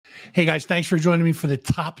Hey guys, thanks for joining me for the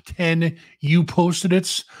top 10 You Posted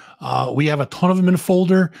It's. We have a ton of them in a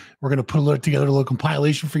folder. We're going to put together a little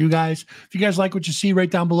compilation for you guys. If you guys like what you see, right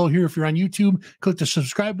down below here, if you're on YouTube, click the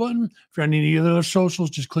subscribe button. If you're on any of the other socials,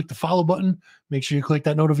 just click the follow button. Make sure you click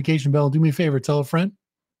that notification bell. Do me a favor, tell a friend.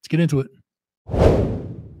 Let's get into it.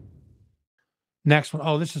 Next one.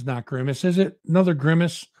 Oh, this is not Grimace, is it? Another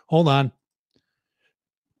Grimace. Hold on.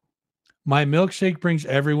 My milkshake brings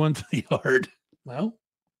everyone to the yard. Well,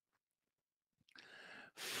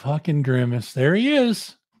 fucking Grimace. There he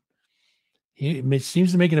is. He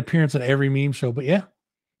seems to make an appearance on every meme show, but yeah,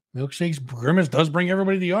 Milkshake's Grimace does bring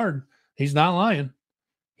everybody to the yard. He's not lying.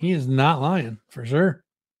 He is not lying for sure.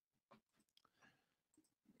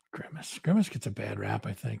 Grimace gets a bad rap,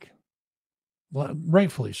 I think. Well,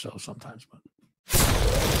 rightfully so sometimes, but.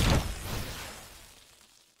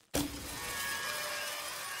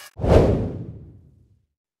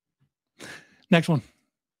 Next one.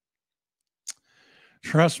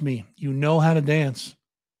 Trust me, you know how to dance.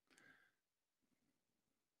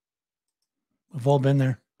 We've all been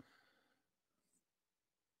there.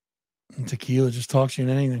 And tequila just talks you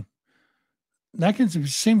into anything. That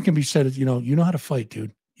same can be said as, you know how to fight,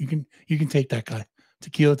 dude. You can take that guy.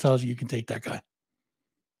 Tequila tells you can take that guy.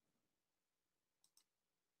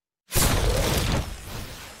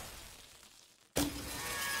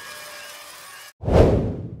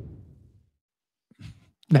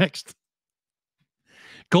 Next.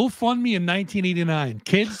 GoFundMe in 1989.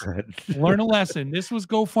 Kids, learn a lesson. This was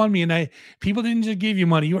GoFundMe, and people didn't just give you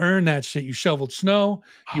money. You earned that shit. You shoveled snow,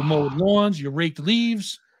 you mowed lawns, you raked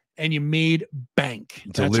leaves, and you made bank.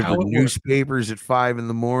 Delivered newspapers at 5 in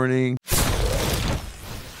the morning.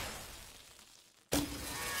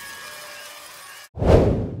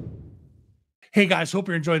 Hey guys, hope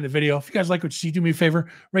you're enjoying the video. If you guys like what you see, do me a favor,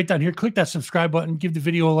 right down here, click that subscribe button, give the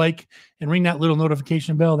video a like, and ring that little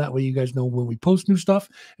notification bell. That way you guys know when we post new stuff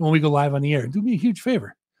and when we go live on the air. Do me a huge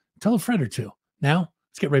favor. Tell a friend or two. Now,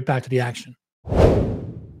 let's get right back to the action.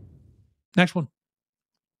 Next one.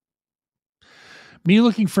 Me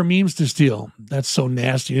looking for memes to steal. That's so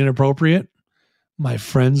nasty and inappropriate. My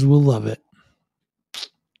friends will love it.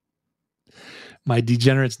 My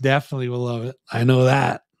degenerates definitely will love it. I know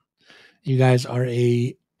that. You guys are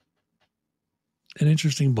an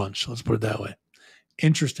interesting bunch. Let's put it that way.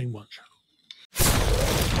 Interesting bunch.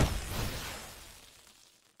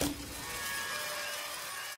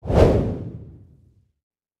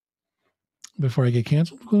 Before I get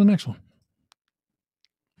canceled, we'll go to the next one.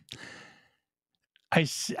 I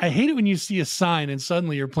hate it when you see a sign and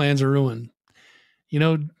suddenly your plans are ruined.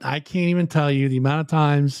 I can't even tell you the amount of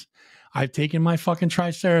times I've taken my fucking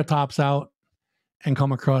Triceratops out and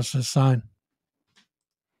come across this sign.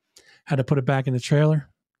 Had to put it back in the trailer.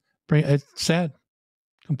 It's sad.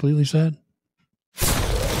 Completely sad.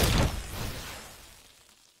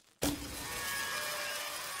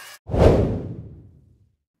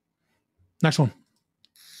 Next one.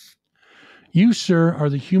 You, sir,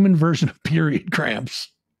 are the human version of period cramps.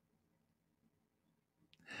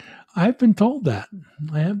 I've been told that.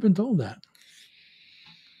 I have been told that.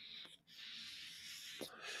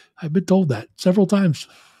 I've been told that several times.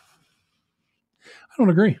 I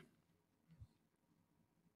don't agree.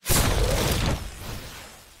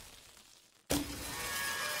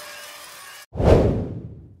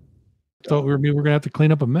 Thought we were going to have to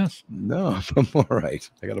clean up a mess. No, I'm all right.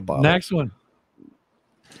 I got a bottle. Next one.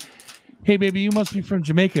 Hey, baby, you must be from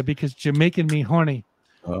Jamaica because Jamaican me horny.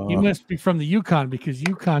 You must be from the Yukon because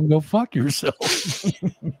Yukon go fuck yourself.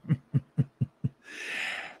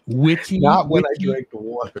 Witty. Not when I drank the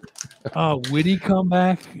water. Witty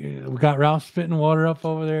comeback. We got Ralph spitting water up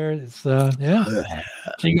over there. It's yeah.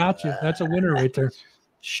 She got you. That's a winner right there.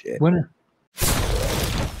 Shit. Winner.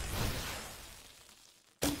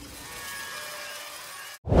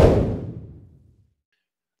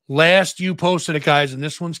 Last You Posted It, guys, and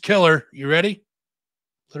this one's killer. You ready?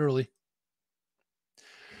 Literally.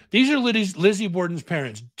 These are Lizzie Borden's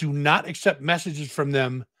parents. Do not accept messages from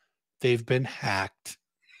them. They've been hacked.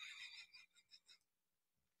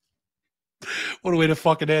 What a way to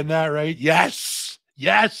fucking end that, right? Yes.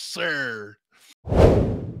 Yes, sir.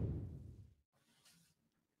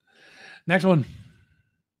 Next one.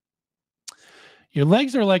 Your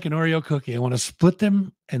legs are like an Oreo cookie. I want to split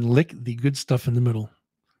them and lick the good stuff in the middle.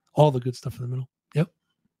 All the good stuff in the middle. Yep.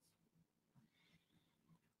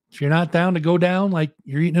 If you're not down to go down like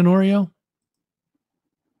you're eating an Oreo,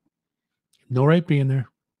 no right being there.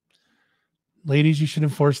 Ladies, you should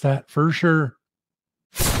enforce that for sure.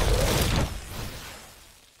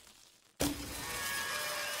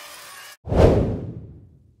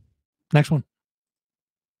 Next one.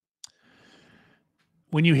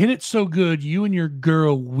 When you hit it so good, you and your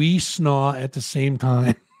girl wee snaw at the same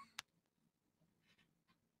time.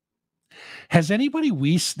 Has anybody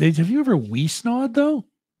have you ever wee snawed though?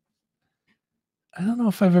 I don't know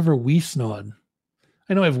if I've ever wee snawed.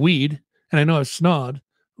 I know I've weed and I know I've snawed. I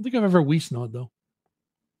don't think I've ever wee snawed though.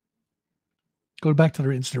 Go back to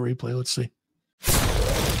the instant replay. Let's see.